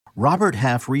Robert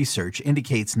Half research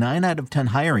indicates 9 out of 10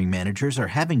 hiring managers are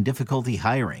having difficulty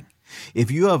hiring.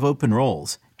 If you have open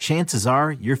roles, chances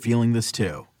are you're feeling this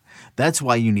too. That's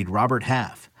why you need Robert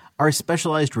Half. Our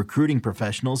specialized recruiting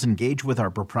professionals engage with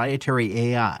our proprietary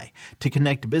AI to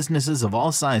connect businesses of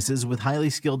all sizes with highly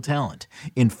skilled talent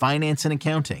in finance and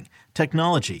accounting,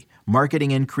 technology,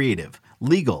 marketing and creative,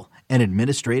 legal, and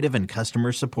administrative and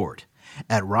customer support.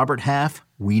 At Robert Half,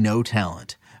 we know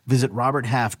talent. Visit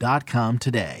roberthalf.com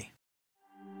today.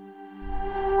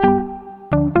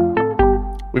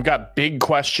 We've got big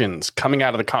questions coming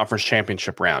out of the conference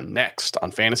championship round next on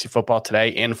Fantasy Football Today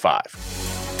in 5.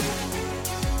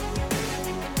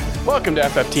 Welcome to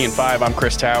FFT in 5. I'm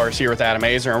Chris Towers here with Adam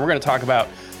Azer, and we're going to talk about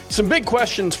some big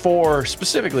questions for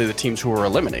specifically the teams who were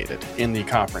eliminated in the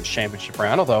conference championship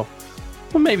round, although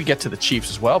we'll maybe get to the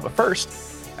Chiefs as well. But first,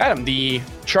 Adam, the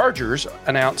Chargers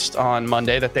announced on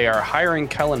Monday that they are hiring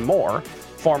Kellen Moore,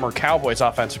 former Cowboys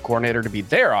offensive coordinator, to be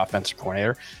their offensive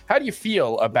coordinator. How do you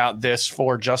feel about this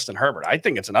for Justin Herbert? I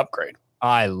think it's an upgrade.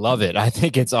 I love it. I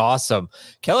think it's awesome.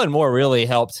 Kellen Moore really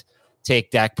helped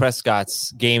take Dak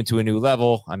Prescott's game to a new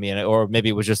level. I mean, or maybe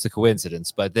it was just a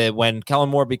coincidence, but when Kellen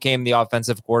Moore became the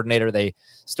offensive coordinator, they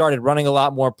started running a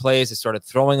lot more plays. They started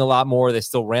throwing a lot more. They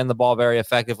still ran the ball very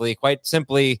effectively. Quite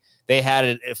simply, they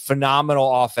had a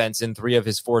phenomenal offense in 3 of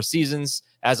his 4 seasons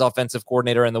as offensive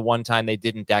coordinator. And the one time they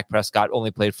didn't, Dak Prescott only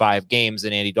played 5 games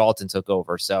and Andy Dalton took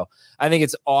over. So I think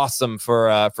it's awesome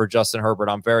for Justin Herbert.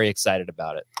 I'm very excited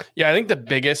about it. Yeah, I think the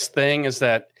biggest thing is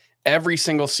that every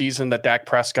single season that Dak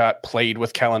Prescott played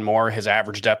with Kellen Moore, his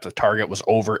average depth of target was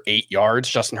over 8 yards.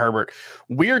 Justin Herbert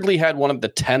weirdly had one of the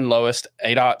 10 lowest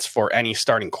ADOTs for any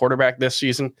starting quarterback this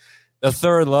season. The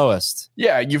 3rd lowest.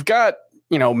 Yeah, you've got,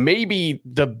 maybe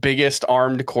the biggest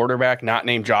armed quarterback not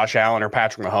named Josh Allen or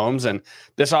Patrick Mahomes, and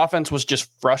this offense was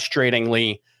just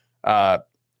frustratingly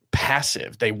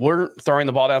passive. They weren't throwing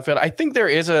the ball downfield. I think there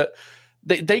is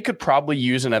They could probably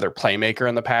use another playmaker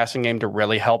in the passing game to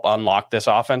really help unlock this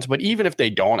offense. But even if they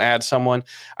don't add someone,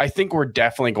 I think we're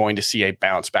definitely going to see a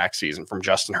bounce back season from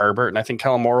Justin Herbert. And I think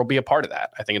Kellen Moore will be a part of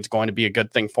that. I think it's going to be a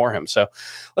good thing for him. So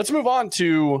let's move on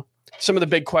to some of the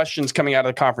big questions coming out of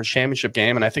the conference championship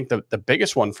game. And I think the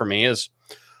biggest one for me is,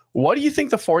 what do you think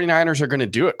the 49ers are going to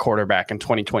do at quarterback in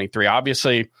 2023?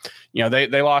 Obviously,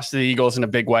 they lost to the Eagles in a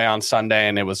big way on Sunday,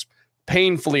 and it was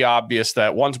painfully obvious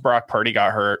that once Brock Purdy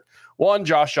got hurt,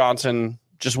 Josh Johnson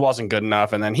just wasn't good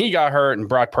enough, and then he got hurt, and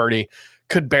Brock Purdy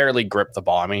could barely grip the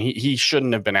ball. I mean, he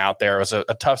shouldn't have been out there. It was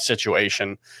a tough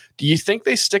situation. Do you think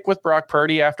they stick with Brock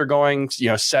Purdy after going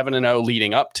 7-0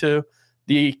 leading up to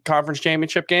the conference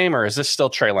championship game, or is this still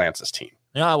Trey Lance's team?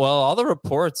 Yeah, well, all the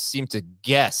reports seem to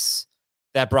guess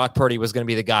that Brock Purdy was going to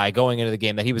be the guy going into the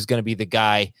game, that he was going to be the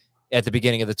guy at the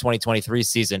beginning of the 2023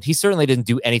 season. He certainly didn't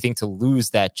do anything to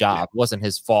lose that job. It wasn't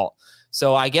his fault.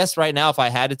 So I guess right now, if I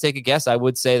had to take a guess, I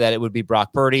would say that it would be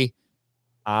Brock Purdy.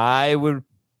 Don't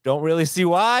really see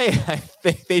why. I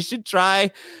think they should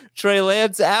try Trey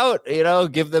Lance out,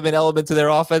 give them an element to their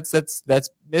offense that's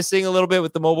missing a little bit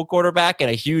with the mobile quarterback and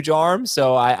a huge arm.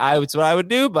 So that's what I would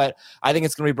do, but I think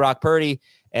it's going to be Brock Purdy.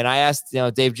 And I asked,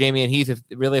 Dave, Jamie, and Heath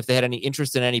if they had any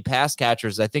interest in any pass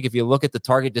catchers. I think if you look at the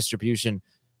target distribution,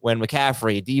 when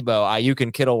McCaffrey, Debo, Ayuk,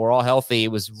 and Kittle were all healthy, it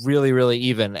was really, really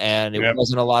even, and it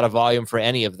wasn't a lot of volume for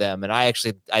any of them. And I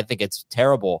think it's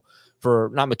terrible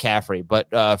for not McCaffrey, but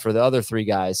for the other 3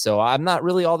 guys. So I'm not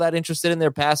really all that interested in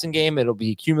their passing game. It'll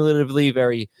be cumulatively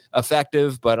very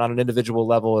effective, but on an individual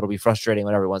level, it'll be frustrating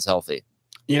when everyone's healthy.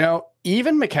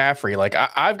 Even McCaffrey,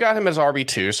 I've got him as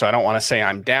RB2, so I don't want to say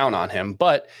I'm down on him,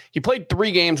 but he played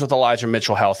 3 games with Elijah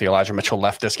Mitchell healthy. Elijah Mitchell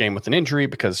left this game with an injury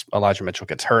because Elijah Mitchell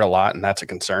gets hurt a lot, and that's a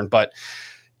concern. But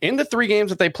in the 3 games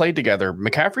that they played together,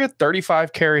 McCaffrey had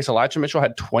 35 carries. Elijah Mitchell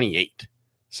had 28.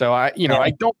 So I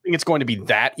don't think it's going to be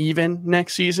that even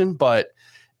next season, but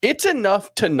it's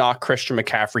enough to knock Christian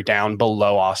McCaffrey down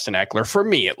below Austin Eckler, for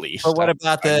me at least. But what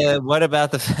about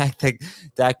the fact that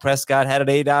Dak Prescott had an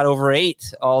ADOT over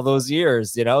 8 all those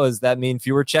years? Does that mean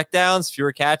fewer checkdowns,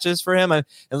 fewer catches for him? And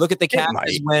look at the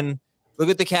catches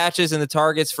and the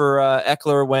targets for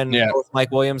Eckler when both Mike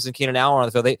Williams and Keenan Allen are on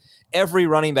the field. Every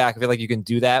running back, I feel like you can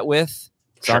do that with.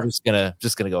 So sure. I'm just gonna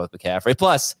go with McCaffrey.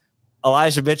 Plus,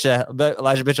 Elijah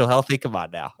Mitchell healthy. Come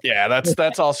on now. Yeah,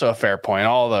 that's also a fair point.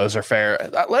 All of those are fair.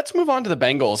 Let's move on to the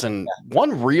Bengals. And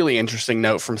one really interesting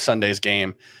note from Sunday's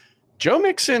game, Joe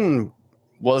Mixon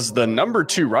was the number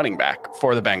 2 running back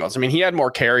for the Bengals. I mean, he had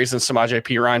more carries than Samaje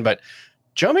Perine, but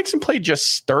Joe Mixon played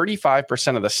just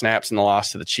 35% of the snaps in the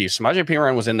loss to the Chiefs. Samaje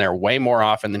Perine was in there way more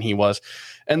often than he was.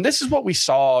 And this is what we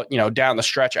saw, down the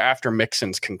stretch after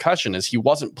Mixon's concussion is he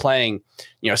wasn't playing,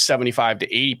 75 to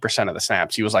 80% of the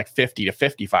snaps. He was like 50 to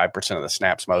 55% of the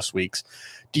snaps most weeks.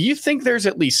 Do you think there's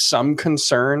at least some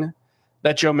concern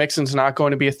that Joe Mixon's not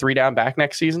going to be a 3-down back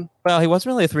next season? Well, he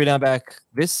wasn't really a 3-down back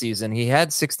this season. He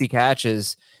had 60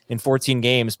 catches in 14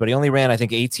 games, but he only ran, I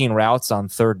think, 18 routes on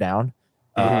third down,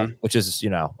 which is,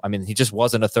 he just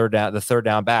wasn't the third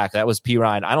down back. That was P.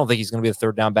 Ryan. I don't think he's going to be a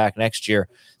third down back next year.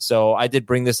 So I did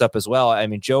bring this up as well. I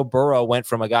mean, Joe Burrow went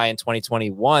from a guy in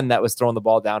 2021 that was throwing the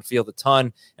ball downfield a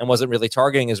ton and wasn't really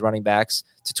targeting his running backs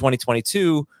to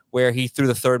 2022, where he threw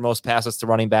the third most passes to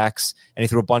running backs, and he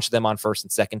threw a bunch of them on first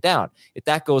and second down. If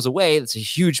that goes away, that's a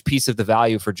huge piece of the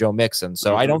value for Joe Mixon.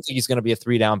 So I don't think he's going to be a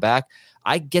 3-down back.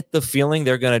 I get the feeling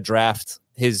they're going to draft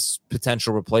his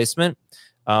potential replacement.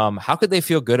 How could they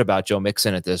feel good about Joe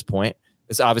Mixon at this point?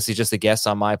 It's obviously just a guess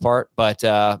on my part, but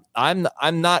I'm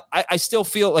not. I still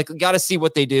feel like got to see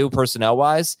what they do personnel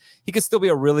wise. He could still be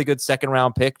a really good second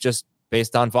round pick just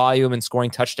based on volume and scoring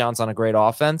touchdowns on a great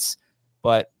offense,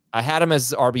 but I had him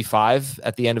as RB5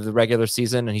 at the end of the regular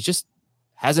season, and he just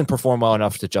hasn't performed well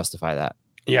enough to justify that.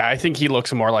 Yeah, I think he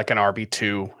looks more like an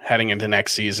RB2 heading into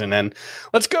next season. And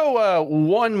let's go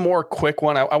one more quick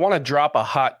one. I want to drop a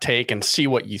hot take and see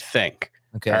what you think.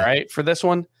 Okay. All right. For this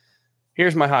one,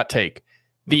 here's my hot take.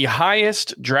 The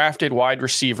highest drafted wide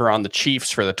receiver on the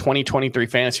Chiefs for the 2023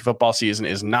 fantasy football season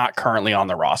is not currently on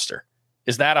the roster.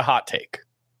 Is that a hot take?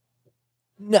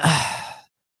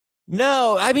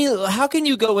 No, I mean, how can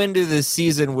you go into this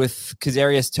season with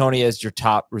Kadarius Toney as your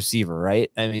top receiver, right?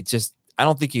 I mean, I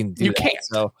don't think you can do that. You can't.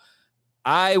 So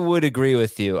I would agree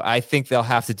with you. I think they'll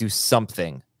have to do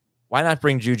something. Why not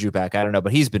bring Juju back? I don't know,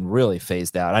 but he's been really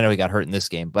phased out. I know he got hurt in this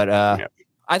game, but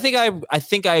I think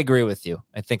I agree with you.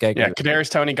 I think I agree. Yeah, Kadarius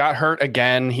Toney got hurt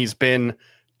again. He's been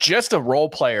just a role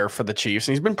player for the Chiefs,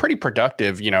 and he's been pretty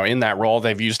productive, in that role.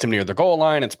 They've used him near the goal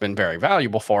line. It's been very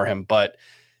valuable for him, but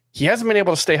he hasn't been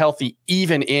able to stay healthy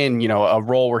even in, a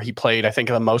role where he played. I think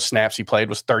the most snaps he played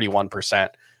was 31%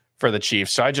 for the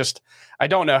Chiefs. So I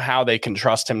don't know how they can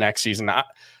trust him next season.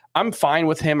 I'm fine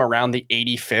with him around the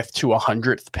 85th to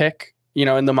 100th pick,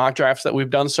 in the mock drafts that we've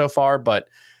done so far. But,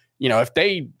 if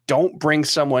they don't bring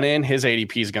someone in, his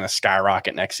ADP is going to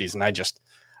skyrocket next season. I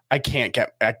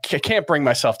can't bring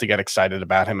myself to get excited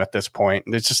about him at this point.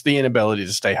 It's just the inability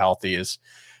to stay healthy is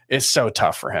so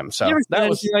tough for him. So that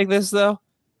was like this though.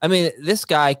 I mean, this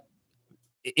guy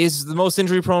is the most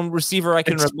injury-prone receiver I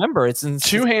can remember. It's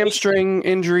 2 hamstring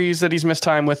injuries that he's missed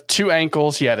time with, 2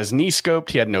 ankles. He had his knee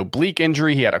scoped. He had an oblique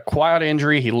injury. He had a quad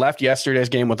injury. He left yesterday's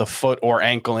game with a foot or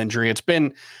ankle injury. It's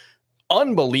been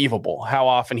unbelievable how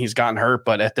often he's gotten hurt.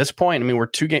 But at this point, I mean, we're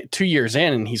 2 years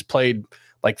in, and he's played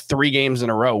like 3 games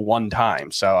in a row one time.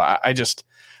 So I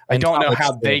don't know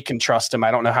how they can trust him.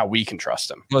 I don't know how we can trust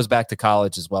him. Goes back to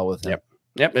college as well with him.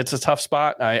 Yep, it's a tough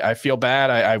spot. I feel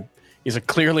bad. He's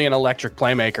clearly an electric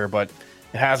playmaker, but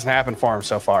it hasn't happened for him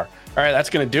so far. All right, that's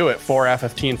going to do it for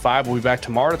FFT and 5. We'll be back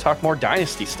tomorrow to talk more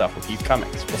Dynasty stuff with Heath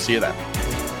Cummings. We'll see you then.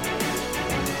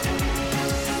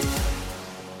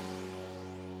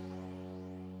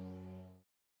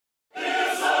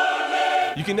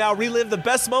 You can now relive the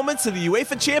best moments of the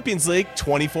UEFA Champions League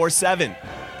 24/7.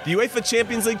 The UEFA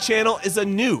Champions League channel is a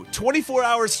new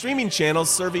 24-hour streaming channel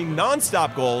serving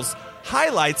non-stop goals,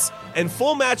 highlights, and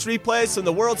full match replays from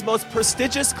the world's most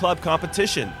prestigious club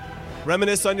competition.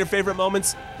 Reminisce on your favorite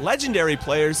moments, legendary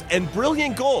players, and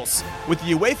brilliant goals with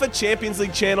the UEFA Champions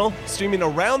League channel streaming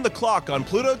around the clock on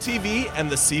Pluto TV and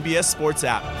the CBS Sports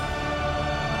app.